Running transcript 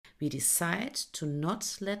we decide to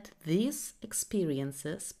not let these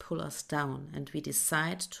experiences pull us down, and we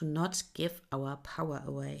decide to not give our power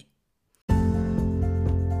away.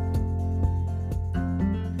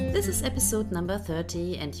 This is episode number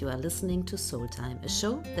 30, and you are listening to Soul Time, a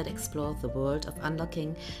show that explores the world of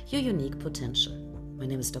unlocking your unique potential. My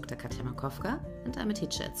name is Dr. Katja Markowka, and I'm a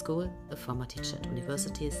teacher at school, a former teacher at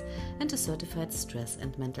universities, and a certified stress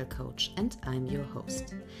and mental coach, and I'm your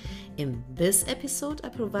host. In this episode, I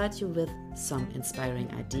provide you with some inspiring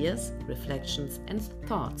ideas, reflections, and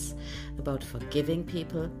thoughts about forgiving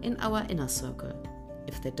people in our inner circle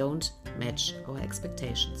if they don't match our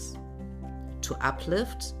expectations, to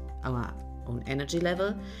uplift our own energy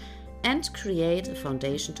level and create a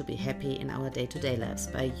foundation to be happy in our day-to-day lives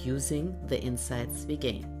by using the insights we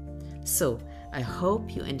gain. So, I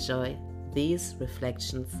hope you enjoy these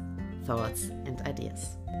reflections, thoughts, and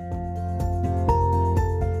ideas.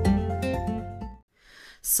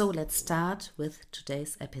 So, let's start with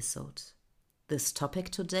today's episode. This topic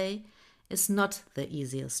today is not the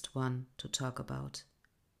easiest one to talk about.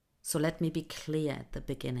 So, let me be clear at the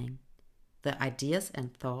beginning. The ideas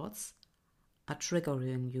and thoughts are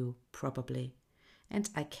triggering you probably, and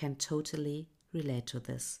I can totally relate to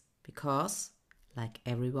this because, like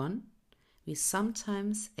everyone, we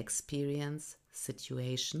sometimes experience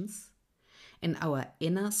situations in our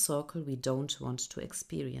inner circle we don't want to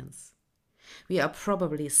experience. We are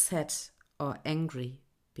probably sad or angry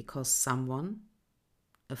because someone,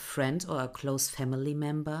 a friend or a close family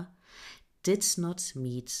member, did not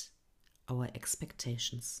meet our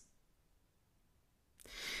expectations.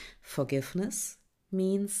 Forgiveness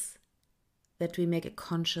means that we make a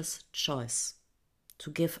conscious choice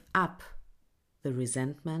to give up the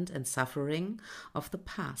resentment and suffering of the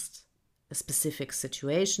past, a specific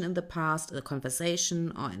situation in the past, a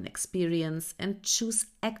conversation or an experience, and choose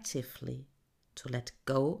actively to let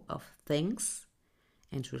go of things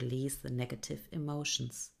and release the negative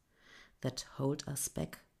emotions that hold us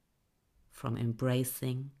back from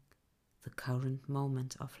embracing the current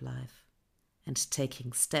moment of life and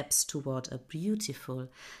taking steps toward a beautiful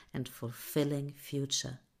and fulfilling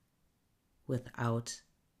future without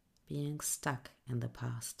being stuck in the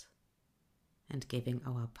past and giving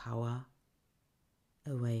our power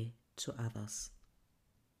away to others.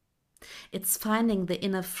 It's finding the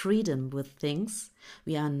inner freedom with things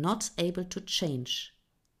we are not able to change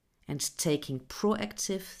and taking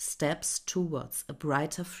proactive steps towards a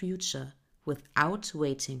brighter future without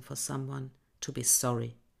waiting for someone to be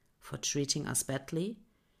sorry for treating us badly,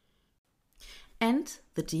 and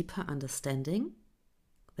the deeper understanding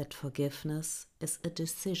that forgiveness is a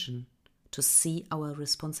decision to see our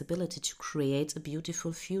responsibility to create a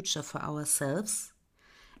beautiful future for ourselves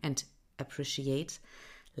and appreciate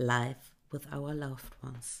life with our loved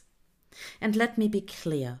ones. And let me be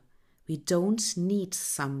clear, we don't need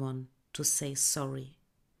someone to say sorry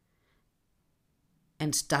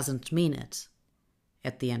and doesn't mean it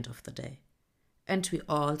at the end of the day. And we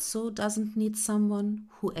also doesn't need someone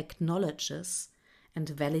who acknowledges and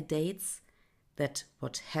validates that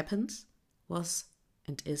what happened was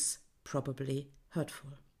and is probably hurtful.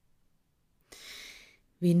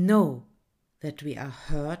 We know that we are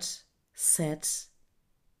hurt, sad,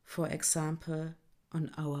 for example,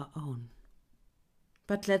 on our own.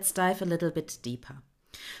 But let's dive a little bit deeper.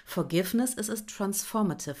 Forgiveness is a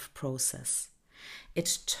transformative process.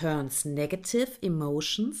 It turns negative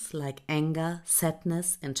emotions like anger,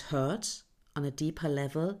 sadness, and hurt on a deeper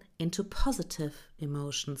level into positive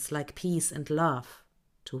emotions like peace and love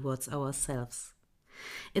towards ourselves.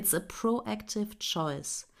 It's a proactive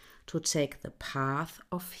choice to take the path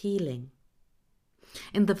of healing.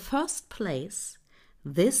 In the first place,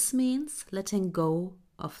 this means letting go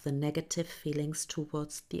of the negative feelings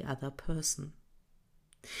towards the other person.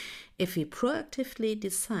 If we proactively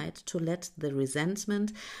decide to let the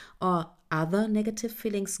resentment or other negative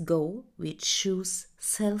feelings go, we choose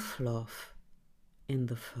self-love in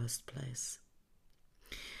the first place.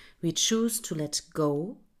 We choose to let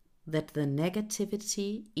go that the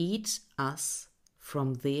negativity eats us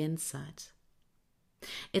from the inside.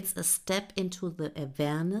 It's a step into the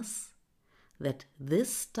awareness that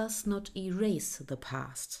this does not erase the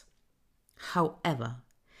past. However,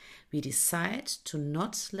 we decide to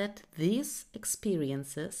not let these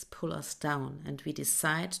experiences pull us down, and we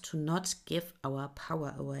decide to not give our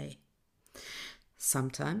power away.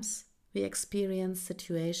 Sometimes we experience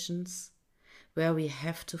situations where we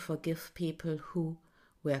have to forgive people who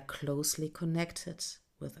were closely connected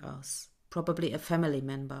with us, probably a family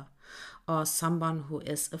member or someone who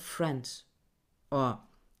is a friend, or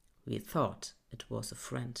we thought it was a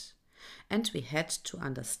friend, and we had to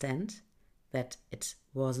understand that it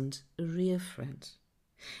wasn't a real friend.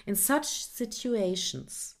 In such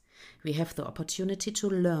situations, we have the opportunity to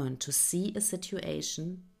learn to see a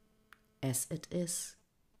situation as it is.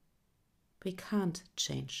 We can't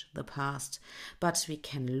change the past, but we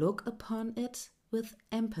can look upon it with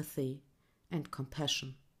empathy and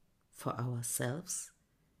compassion for ourselves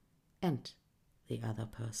and the other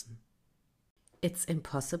person. It's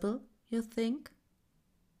impossible, you think?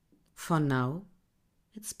 For now,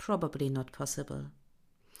 it's probably not possible.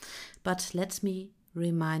 But let me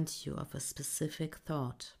remind you of a specific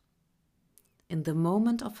thought. In the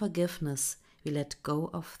moment of forgiveness, we let go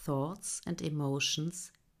of thoughts and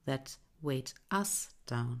emotions that weight us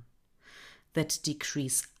down, that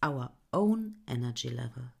decrease our own energy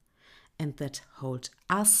level, and that hold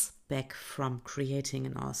us back from creating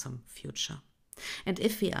an awesome future. And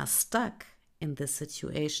if we are stuck in this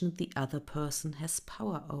situation, the other person has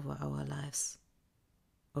power over our lives,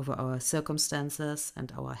 over our circumstances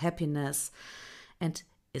and our happiness, and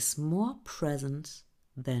is more present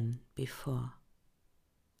than before.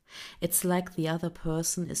 It's like the other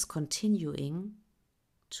person is continuing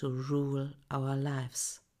to rule our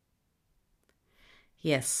lives.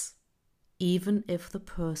 Yes, even if the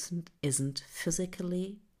person isn't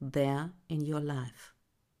physically there in your life,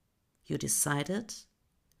 you decided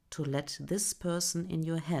to let this person in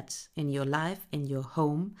your head, in your life, in your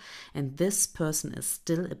home, and this person is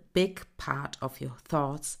still a big part of your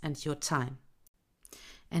thoughts and your time.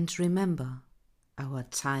 And remember, our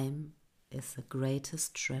time is the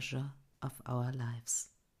greatest treasure of our lives.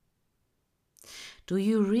 Do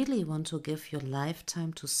you really want to give your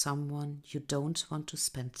lifetime to someone you don't want to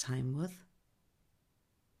spend time with?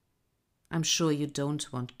 I'm sure you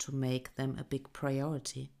don't want to make them a big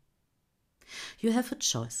priority. You have a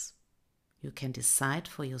choice. You can decide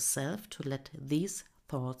for yourself to let these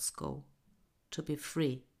thoughts go, to be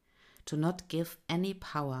free, to not give any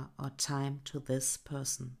power or time to this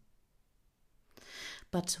person.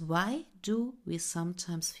 But why do we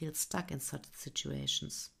sometimes feel stuck in such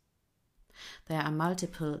situations? There are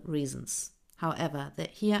multiple reasons. However,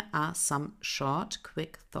 here are some short,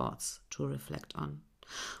 quick thoughts to reflect on.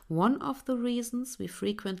 One of the reasons we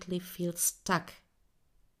frequently feel stuck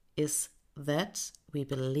is that we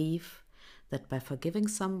believe that by forgiving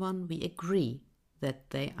someone, we agree that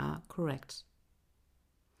they are correct.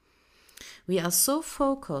 We are so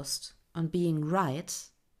focused on being right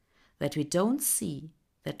that we don't see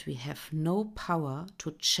that we have no power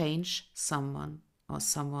to change someone or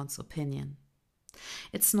someone's opinion.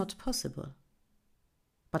 It's not possible.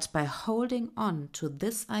 But by holding on to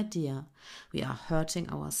this idea, we are hurting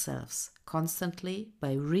ourselves constantly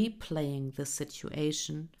by replaying the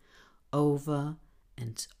situation over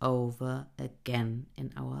and over again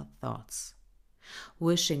in our thoughts,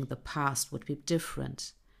 wishing the past would be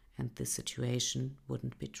different and the situation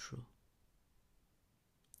wouldn't be true.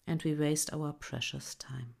 And we waste our precious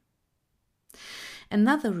time.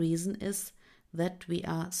 Another reason is that we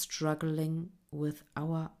are struggling with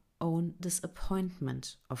our own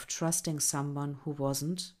disappointment of trusting someone who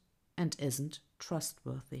wasn't and isn't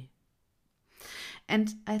trustworthy.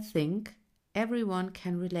 And I think everyone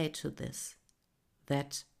can relate to this.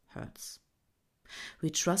 That hurts. We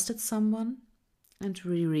trusted someone and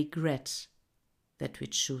we regret that we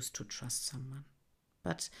choose to trust someone.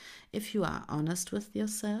 But if you are honest with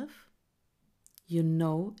yourself, you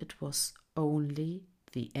know it was only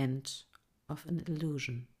the end of an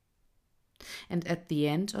illusion. And at the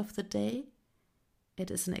end of the day, it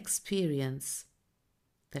is an experience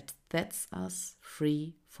that sets us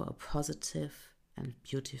free for a positive and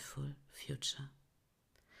beautiful future.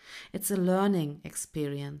 It's a learning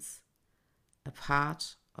experience, a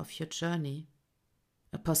part of your journey,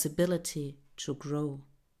 a possibility to grow.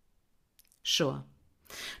 Sure,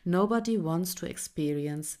 nobody wants to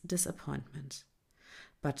experience disappointment,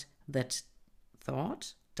 but that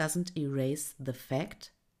thought doesn't erase the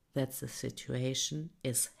fact that the situation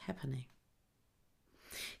is happening.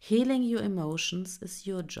 Healing your emotions is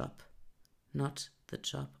your job, not the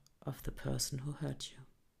job of the person who hurt you.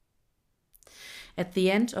 At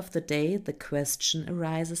the end of the day, the question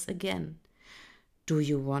arises again. Do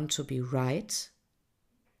you want to be right,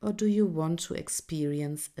 or do you want to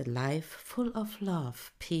experience a life full of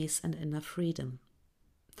love, peace, and inner freedom?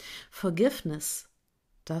 Forgiveness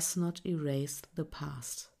does not erase the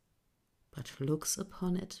past, but looks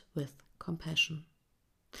upon it with compassion.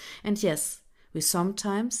 And yes, we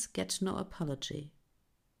sometimes get no apology,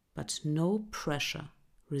 but no pressure,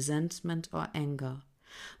 resentment, or anger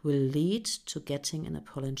will lead to getting an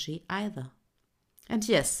apology either. And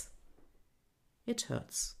yes, it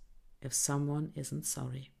hurts if someone isn't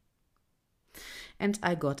sorry. And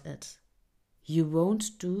I got it. You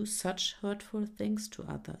won't do such hurtful things to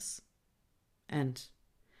others. And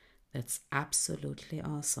that's absolutely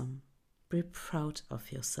awesome. Be proud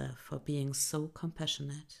of yourself for being so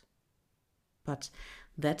compassionate. But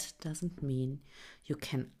that doesn't mean you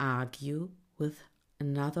can argue with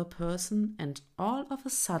another person and all of a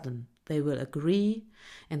sudden they will agree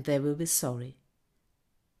and they will be sorry.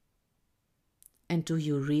 And do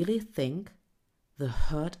you really think the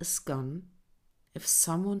hurt is gone if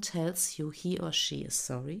someone tells you he or she is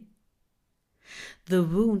sorry? The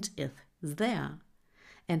wound is there,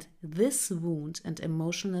 and this wound and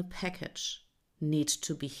emotional package need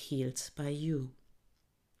to be healed by you.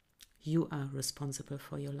 You are responsible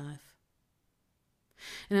for your life.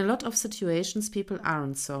 In a lot of situations, people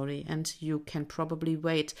aren't sorry, and you can probably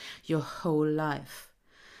wait your whole life,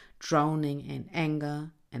 drowning in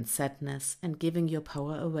anger and sadness and giving your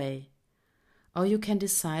power away. Or you can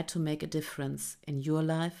decide to make a difference in your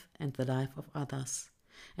life and the life of others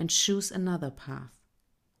and choose another path.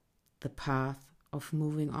 The path of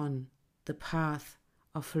moving on, the path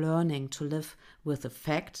of learning to live with the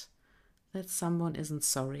fact that someone isn't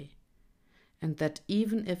sorry. And that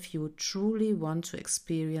even if you truly want to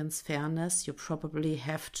experience fairness, you probably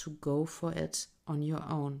have to go for it on your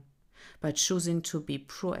own by choosing to be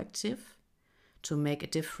proactive, to make a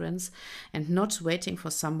difference, and not waiting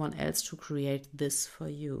for someone else to create this for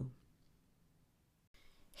you.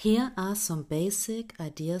 Here are some basic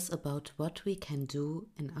ideas about what we can do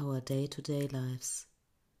in our day-to-day lives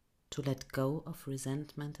to let go of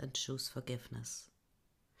resentment and choose forgiveness.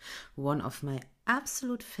 One of my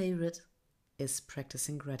absolute favorite is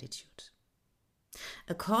practicing gratitude.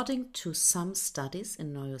 According to some studies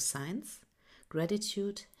in neuroscience,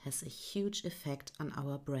 gratitude has a huge effect on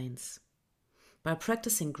our brains. By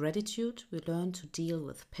practicing gratitude, we learn to deal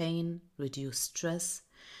with pain, reduce stress,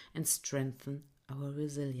 and strengthen our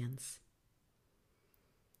resilience.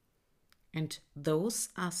 And those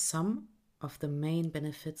are some of the main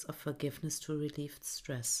benefits of forgiveness to relieve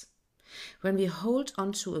stress. When we hold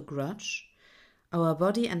on to a grudge, our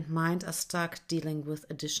body and mind are stuck dealing with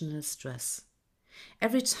additional stress.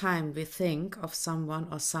 Every time we think of someone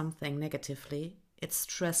or something negatively, it's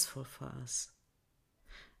stressful for us.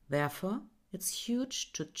 Therefore, it's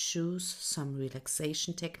huge to choose some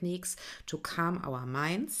relaxation techniques to calm our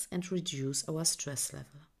minds and reduce our stress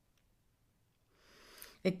level.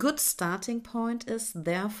 A good starting point is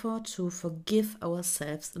therefore to forgive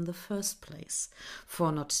ourselves in the first place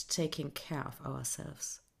for not taking care of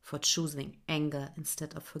ourselves, for choosing anger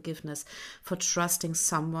instead of forgiveness, for trusting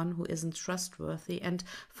someone who isn't trustworthy, and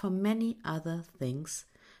for many other things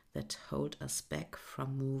that hold us back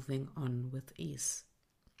from moving on with ease.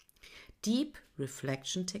 Deep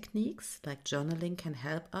reflection techniques like journaling can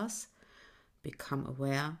help us become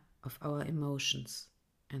aware of our emotions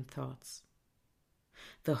and thoughts.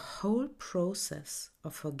 The whole process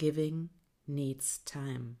of forgiving needs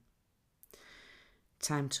time.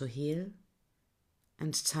 Time to heal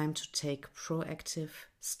and time to take proactive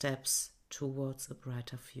steps towards a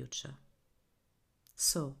brighter future.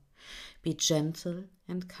 So, be gentle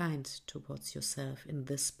and kind towards yourself in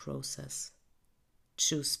this process.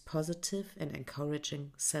 Choose positive and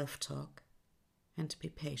encouraging self-talk and be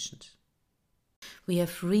patient. We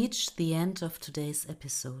have reached the end of today's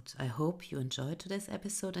episode. I hope you enjoyed today's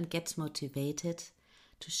episode and get motivated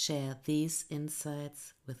to share these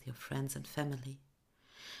insights with your friends and family.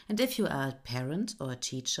 And if you are a parent or a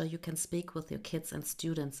teacher, you can speak with your kids and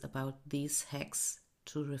students about these hacks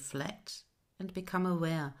to reflect and become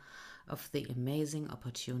aware of the amazing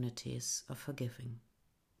opportunities of forgiving.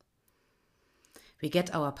 We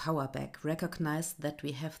get our power back, recognize that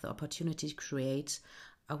we have the opportunity to create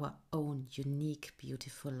our own unique,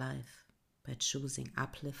 beautiful life by choosing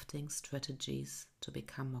uplifting strategies to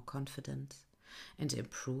become more confident and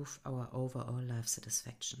improve our overall life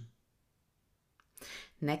satisfaction.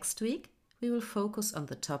 Next week, we will focus on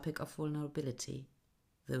the topic of vulnerability,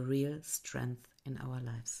 the real strength in our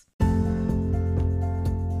lives.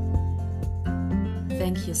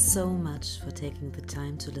 Thank you so much for taking the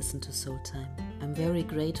time to listen to Soul Time. I'm very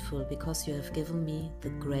grateful because you have given me the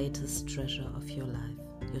greatest treasure of your life,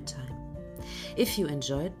 your time. If you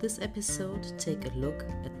enjoyed this episode, take a look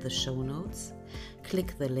at the show notes,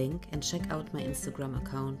 click the link and check out my Instagram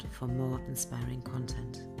account for more inspiring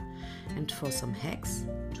content. And for some hacks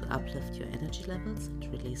to uplift your energy levels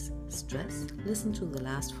and release stress, listen to the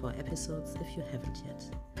last 4 episodes if you haven't yet.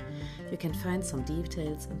 You can find some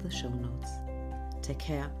details in the show notes. Take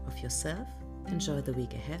care of yourself, enjoy the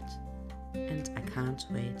week ahead, and I can't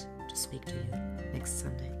wait to speak to you next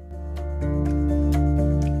Sunday.